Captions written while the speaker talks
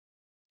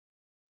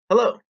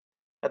Hello.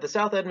 At the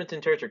South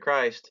Edmonton Church of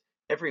Christ,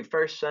 every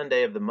first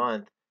Sunday of the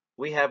month,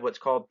 we have what's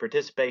called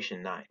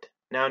participation night.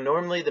 Now,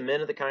 normally the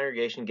men of the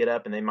congregation get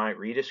up and they might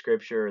read a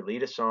scripture or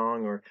lead a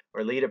song or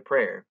lead a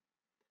prayer.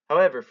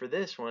 However, for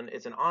this one,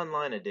 it's an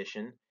online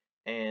edition,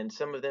 and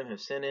some of them have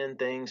sent in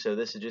things, so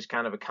this is just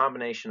kind of a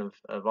combination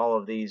of all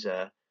of these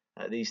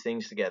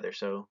things together.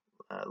 So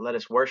let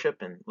us worship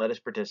and let us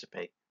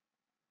participate.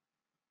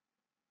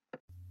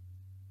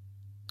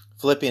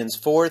 Philippians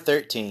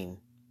 4:13.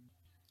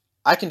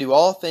 I can do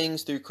all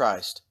things through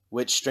Christ,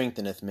 which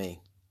strengtheneth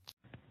me.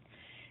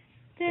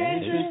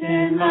 There's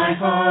within my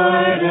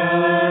heart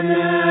a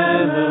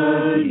melody.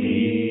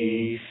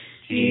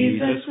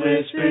 Jesus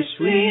whispers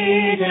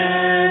sweet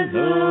and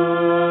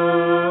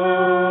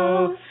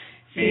low.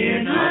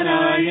 Fear not,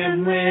 I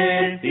am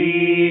with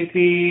thee,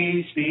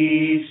 peace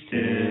be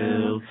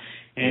still.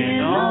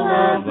 In all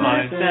of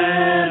life's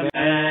ebb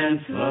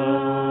and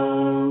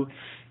flow.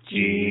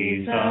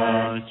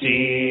 Jesus,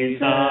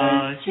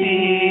 Jesus,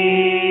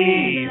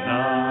 Jesus,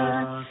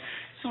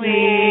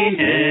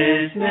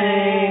 sweetest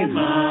name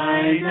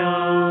I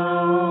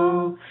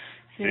know,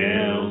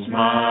 fills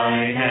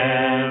my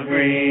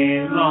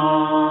every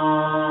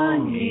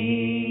longing,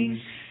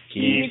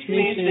 keeps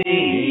me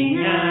singing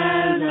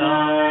as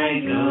I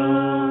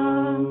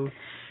go.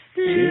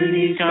 Soon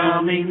he's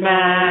coming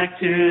back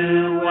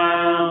to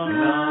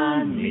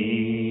welcome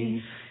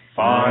me,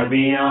 far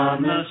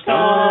beyond the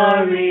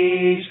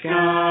starry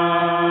sky.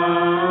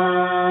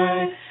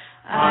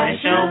 I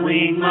shall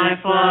wing my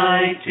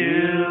flight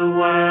to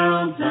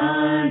worlds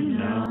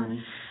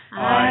unknown.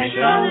 I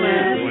shall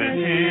live with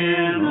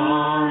him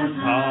on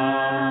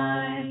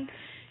high.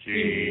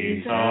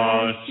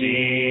 Jesus,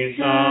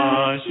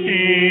 Jesus,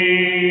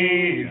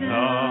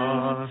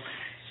 Jesus,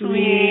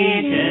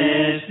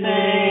 sweetest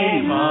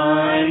name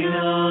I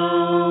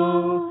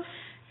know,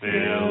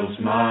 fills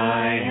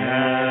my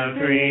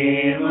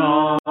every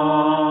longing,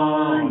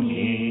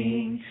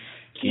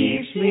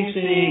 keeps me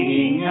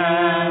singing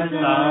as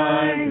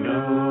I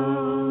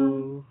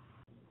go.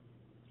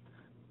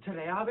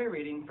 Today I'll be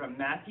reading from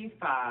Matthew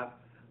 5,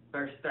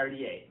 verse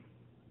 38.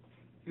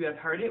 You have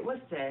heard it was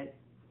said,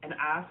 an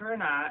eye for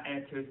an eye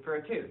and a tooth for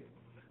a tooth.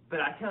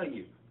 But I tell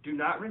you, do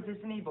not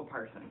resist an evil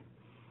person.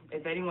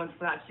 If anyone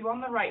slaps you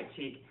on the right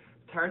cheek,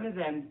 turn to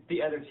them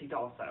the other cheek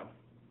also.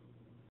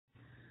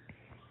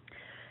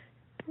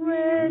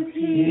 With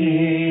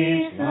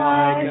peace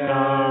like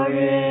a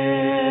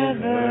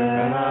river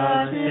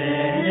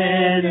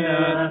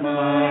attendeth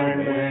my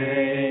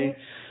way,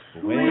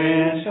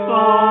 with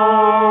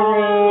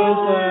sorrows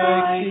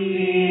like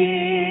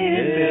sea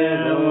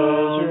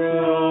billows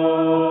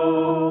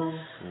roll.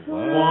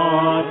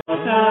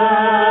 Whatever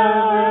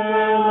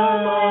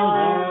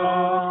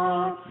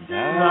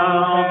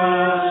thou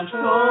hast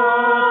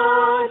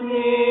taught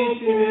me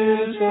to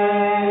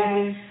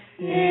say,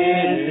 it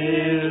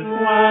is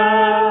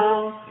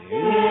well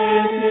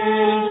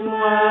with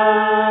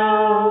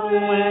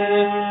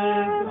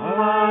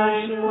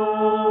my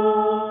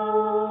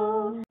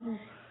soul.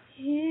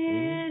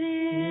 It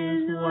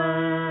is well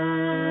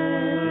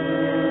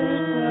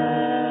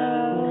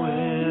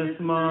with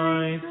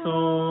my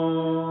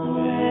soul.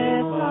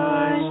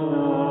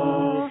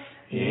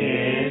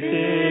 It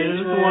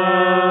is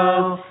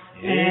well.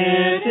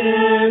 It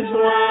is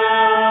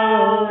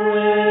well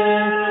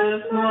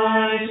with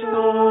my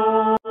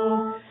soul.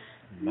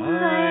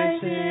 My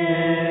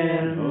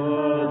sin,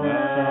 oh,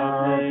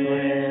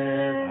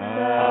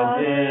 without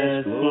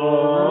this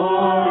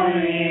glorious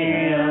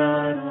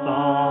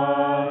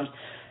thought.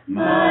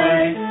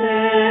 My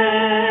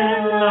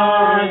sin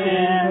not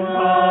in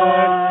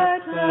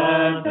part,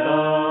 but the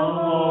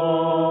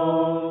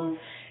whole.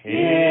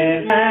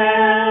 It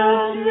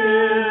nailed to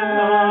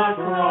the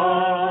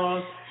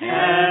cross,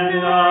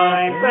 and I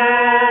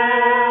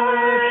bear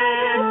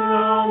it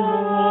no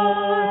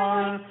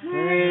more.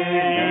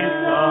 Praise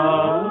the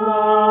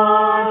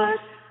Lord,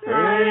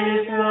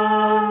 praise the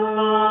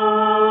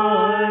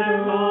Lord,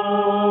 oh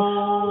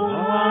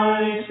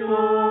my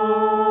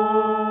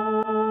soul.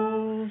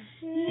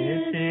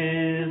 It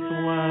is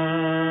well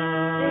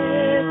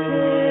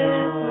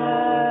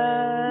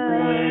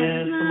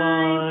with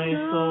my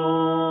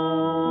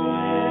soul.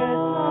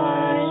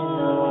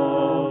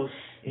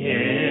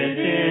 It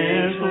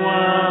is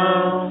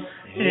well.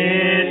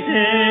 It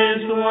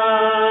is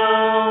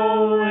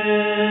well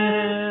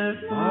with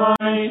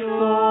my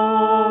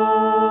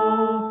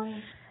soul.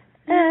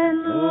 And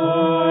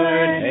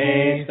Lord,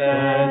 haste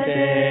the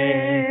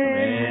day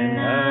when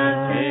the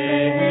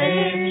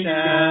grave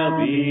shall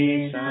be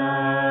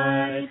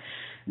sight.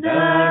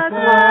 The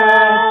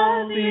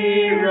clouds be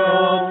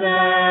rolled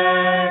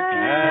back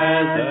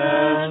as a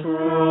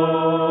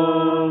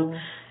scroll.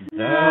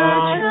 The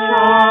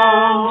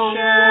trump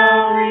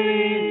shall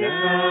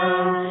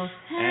resound,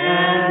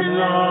 and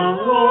the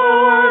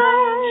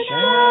Lord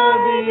shall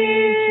be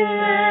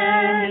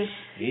said.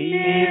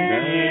 It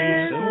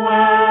is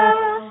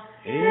well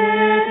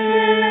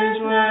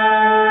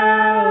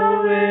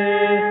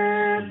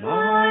with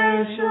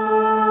my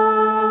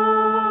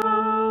soul.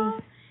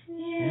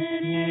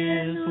 It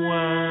is well.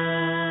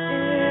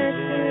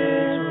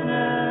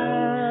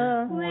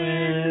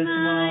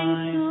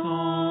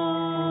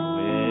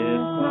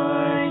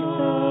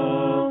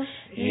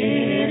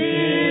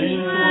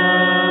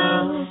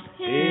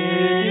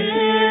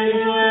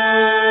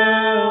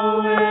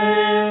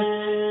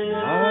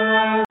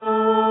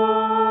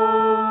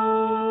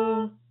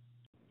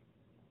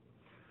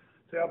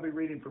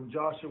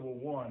 Joshua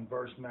 1,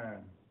 verse 9.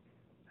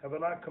 Have I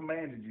not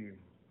commanded you?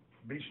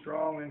 Be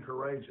strong and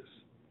courageous.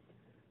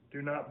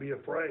 Do not be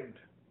afraid.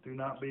 Do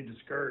not be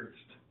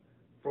discouraged.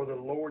 For the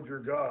Lord your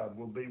God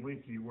will be with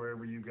you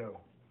wherever you go.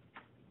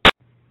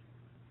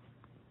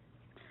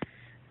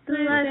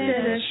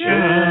 Blessed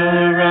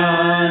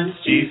assurance,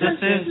 Jesus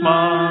is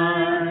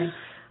mine.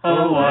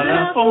 Oh, what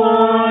a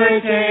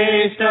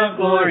foretaste of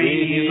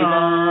glory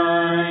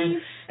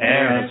divine.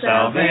 Heir of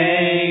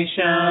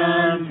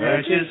salvation,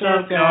 purchase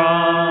of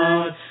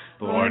God,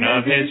 born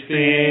of His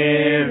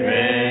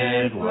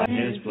Spirit, washed in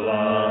His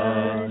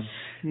blood.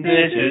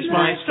 This is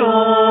my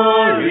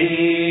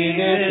story,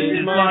 this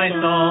is my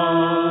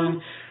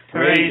song,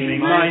 praising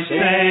my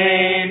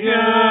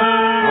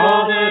Savior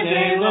all the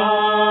day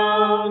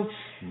long.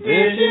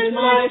 This is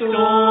my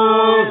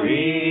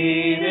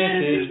story,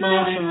 this is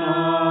my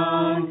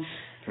song,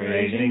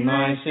 praising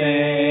my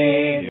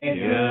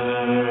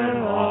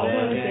Savior all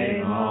the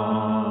day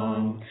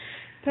long.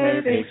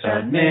 Perfect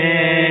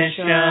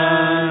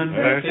submission,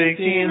 perfect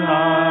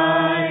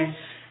delight,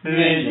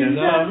 visions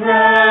of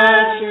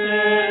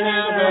rapture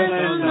never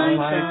left on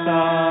my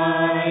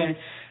side.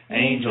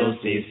 Angels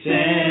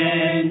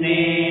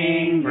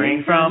descending,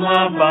 bring from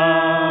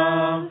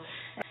above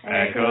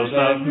echoes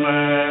of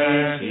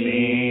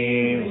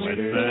mercy,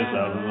 whispers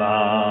of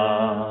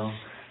love.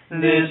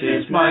 This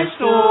is my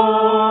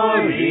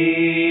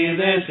story,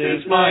 this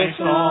is my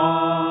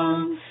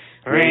song,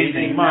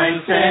 praising my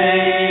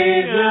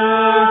Savior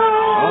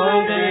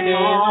all day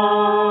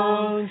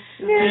long.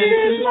 This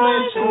is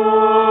my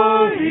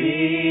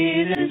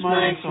story, this is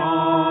my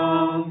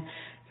song,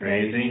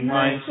 praising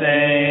my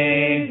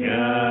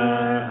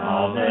Savior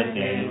all the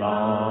day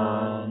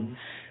long.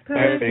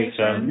 Perfect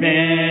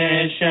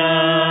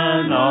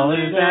submission, all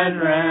is at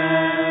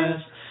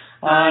rest.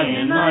 I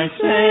in my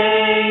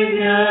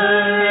Savior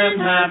am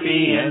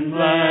happy and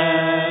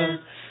blessed,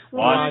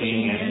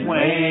 watching and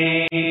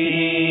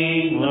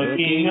waiting,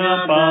 looking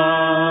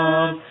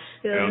above,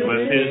 filled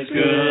with His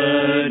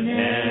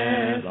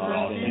goodness,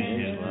 lost in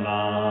His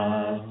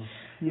love.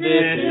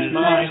 This is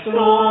my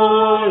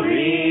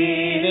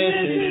story, this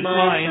is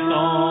my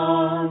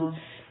song,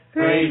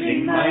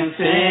 praising my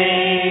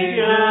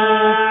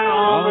Savior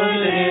all the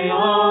day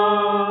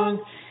long.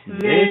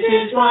 This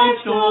is my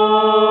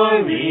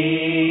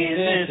story,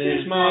 this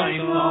is my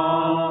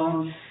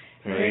song,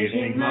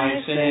 praising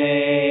my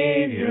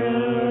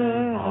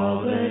Savior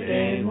all the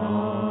day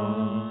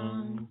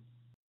long.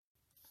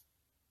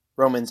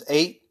 Romans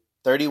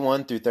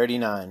 8:31 through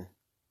 39.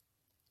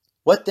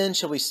 What then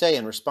shall we say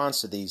in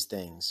response to these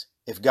things?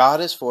 If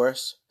God is for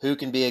us, who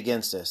can be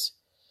against us?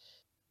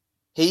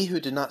 He who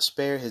did not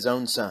spare His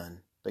own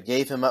Son, but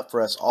gave Him up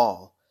for us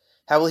all,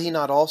 how will He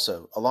not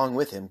also, along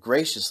with Him,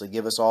 graciously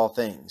give us all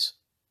things?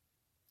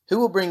 Who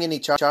will bring any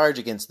charge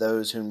against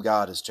those whom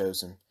God has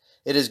chosen?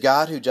 It is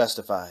God who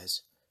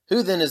justifies.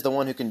 Who then is the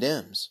one who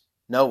condemns?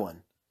 No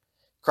one.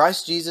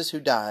 Christ Jesus, who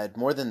died,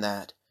 more than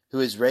that, who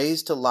is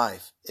raised to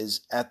life,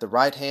 is at the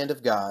right hand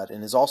of God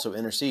and is also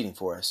interceding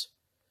for us.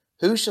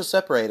 Who shall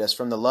separate us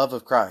from the love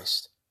of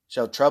Christ?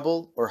 Shall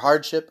trouble, or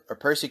hardship, or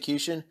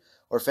persecution,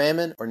 or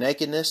famine, or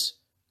nakedness,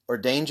 or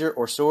danger,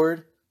 or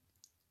sword?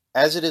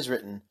 As it is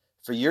written,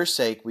 for your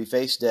sake we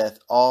face death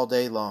all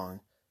day long.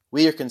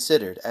 We are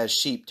considered as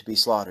sheep to be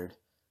slaughtered.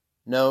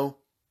 No,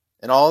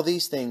 in all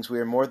these things we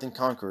are more than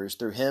conquerors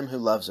through Him who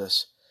loves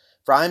us.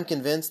 For I am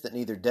convinced that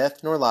neither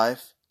death nor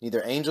life,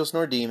 neither angels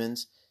nor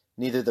demons,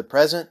 neither the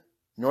present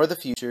nor the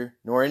future,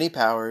 nor any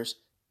powers,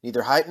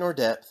 neither height nor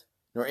depth,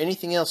 nor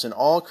anything else in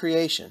all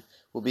creation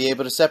will be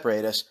able to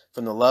separate us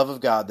from the love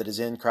of God that is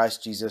in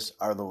Christ Jesus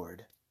our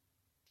Lord.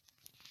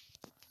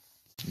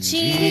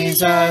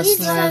 Jesus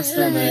loves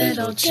the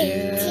little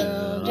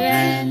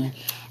children,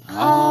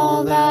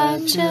 all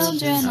the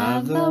children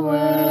of the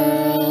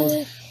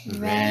world.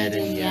 Red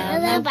and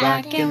yellow,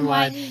 black and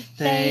white,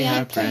 they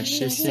are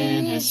precious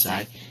in His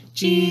sight.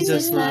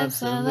 Jesus loves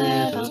the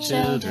little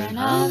children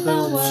of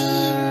the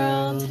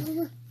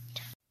world.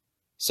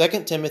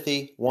 2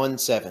 Timothy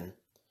 1:7.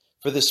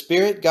 For the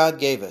Spirit God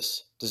gave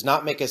us does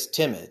not make us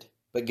timid,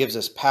 but gives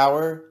us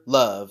power,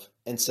 love,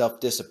 and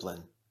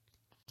self-discipline.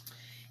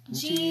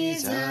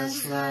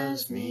 Jesus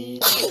loves me,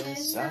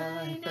 yes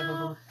I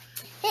know,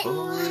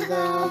 for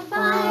the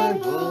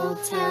Bible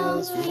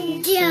tells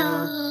me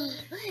so.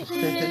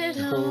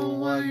 Little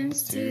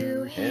ones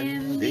to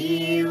Him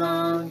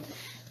belong,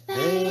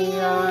 they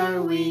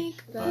are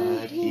weak,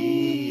 but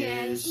He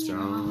is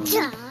strong.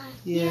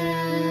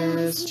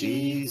 Yes,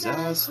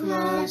 Jesus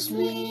loves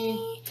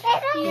me,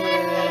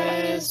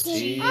 yes,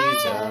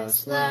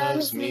 Jesus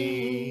loves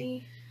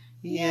me.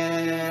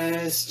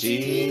 Yes,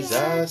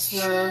 Jesus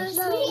loves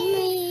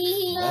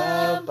me,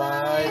 the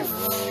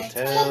Bible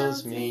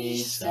tells me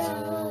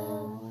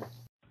so.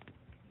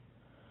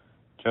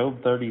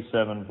 Job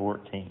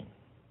 37:14.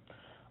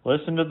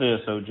 Listen to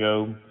this, O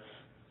Job.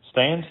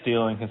 Stand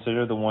still and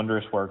consider the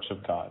wondrous works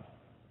of God.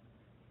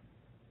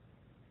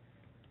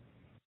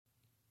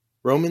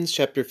 Romans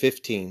chapter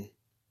 15,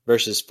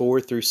 verses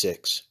 4 through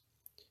 6.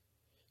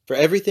 For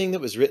everything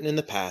that was written in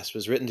the past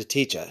was written to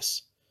teach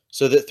us,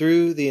 so that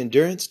through the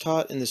endurance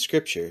taught in the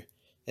Scripture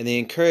and the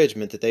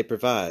encouragement that they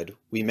provide,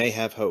 we may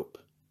have hope.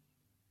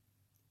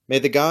 May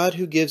the God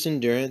who gives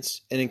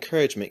endurance and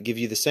encouragement give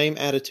you the same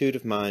attitude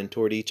of mind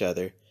toward each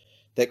other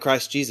that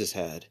Christ Jesus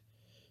had,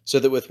 so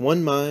that with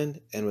one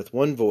mind and with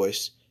one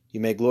voice you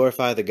may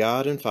glorify the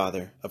God and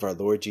Father of our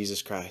Lord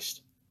Jesus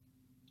Christ.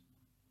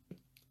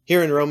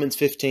 Here in Romans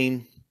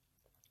 15,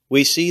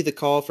 we see the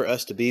call for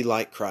us to be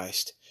like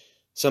Christ,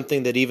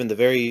 something that even the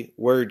very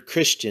word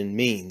Christian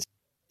means.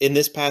 In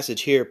this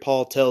passage here,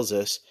 Paul tells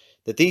us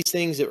that these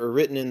things that were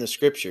written in the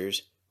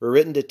Scriptures were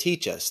written to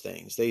teach us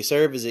things. They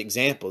serve as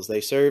examples.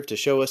 They serve to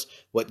show us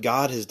what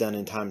God has done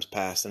in times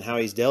past and how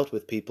He's dealt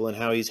with people and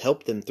how He's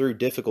helped them through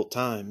difficult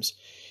times.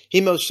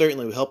 He most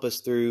certainly will help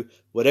us through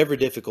whatever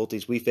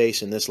difficulties we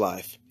face in this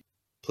life.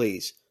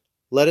 Please,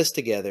 let us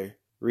together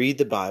read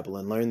the Bible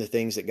and learn the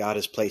things that God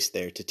has placed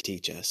there to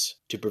teach us,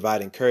 to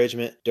provide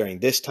encouragement during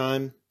this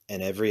time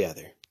and every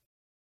other.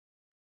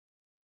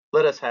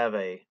 Let us have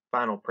a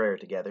final prayer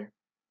together.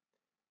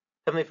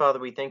 Heavenly Father,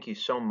 we thank you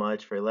so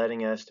much for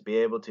letting us to be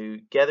able to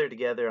gather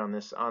together on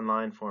this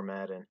online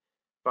format. And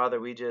Father,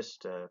 we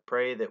just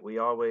pray that we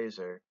always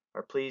are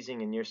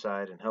pleasing in your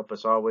sight and help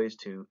us always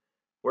to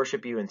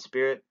worship you in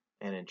spirit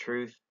and in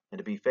truth and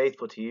to be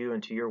faithful to you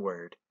and to your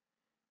word.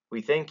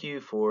 We thank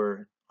you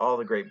for all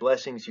the great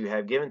blessings you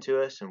have given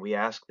to us, and we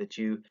ask that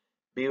you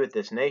be with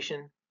this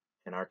nation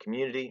and our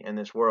community and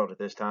this world at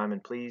this time,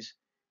 and please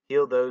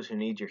heal those who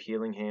need your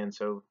healing hand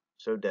so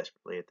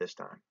desperately at this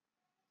time.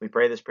 We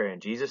pray this prayer in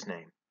Jesus'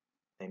 name.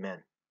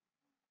 Amen.